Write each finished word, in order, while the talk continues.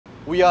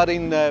We are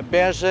in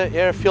Beja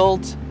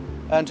Airport,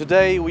 and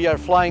today we are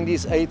flying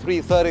this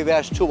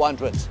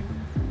A330-200.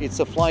 It's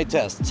a flight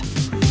test.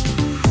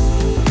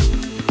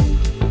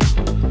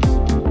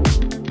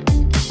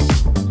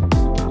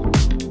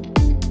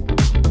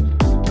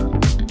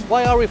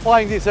 Why are we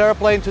flying this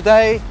airplane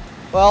today?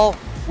 Well,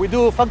 we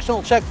do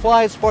functional check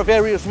flights for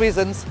various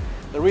reasons.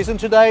 The reason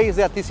today is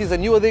that this is a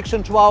new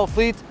addition to our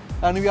fleet,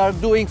 and we are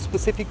doing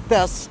specific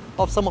tests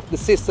of some of the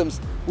systems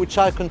which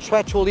are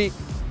contractually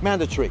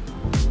mandatory.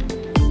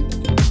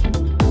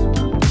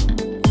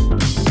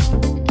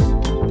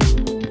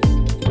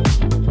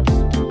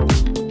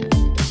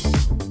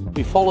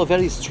 We follow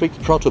very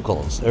strict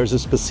protocols. There's a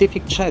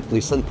specific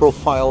checklist and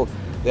profile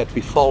that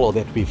we follow,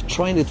 that we've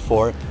trained it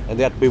for, and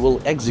that we will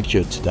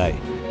execute today.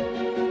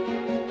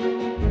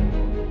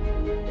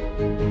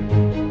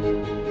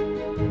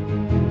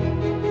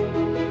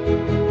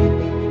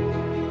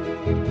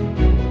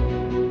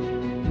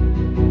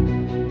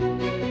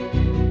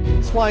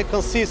 This flight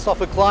consists of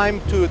a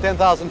climb to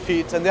 10,000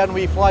 feet, and then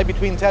we fly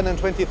between 10 and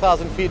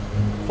 20,000 feet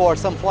for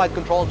some flight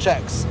control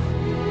checks.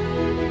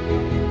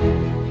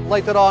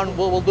 Later on,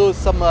 we will do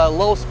some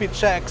low-speed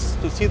checks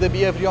to see the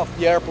behavior of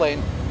the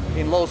airplane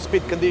in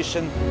low-speed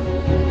condition,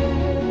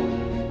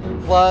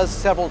 plus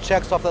several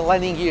checks of the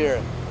landing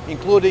gear,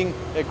 including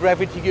a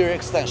gravity gear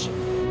extension.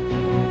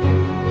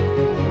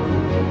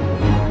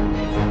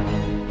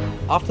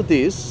 After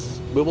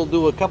this, we will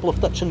do a couple of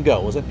touch and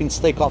goes. That means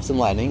takeoffs and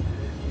landing,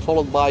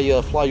 followed by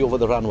a fly over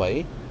the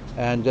runway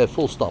and a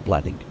full stop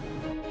landing.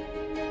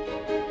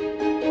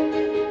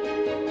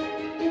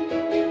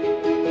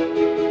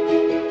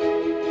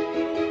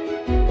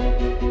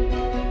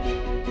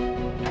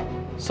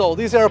 So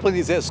this airplane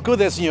is as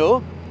good as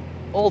new.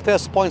 All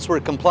test points were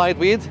complied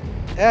with,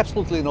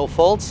 absolutely no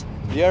faults.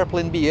 The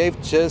airplane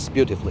behaved just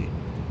beautifully.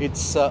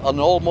 It's an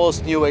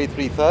almost new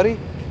A330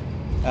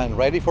 and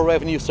ready for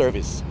revenue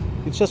service.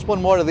 It's just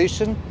one more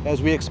addition.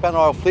 As we expand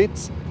our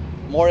fleets,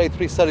 more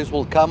A330s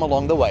will come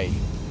along the way.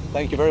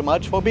 Thank you very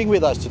much for being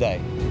with us today.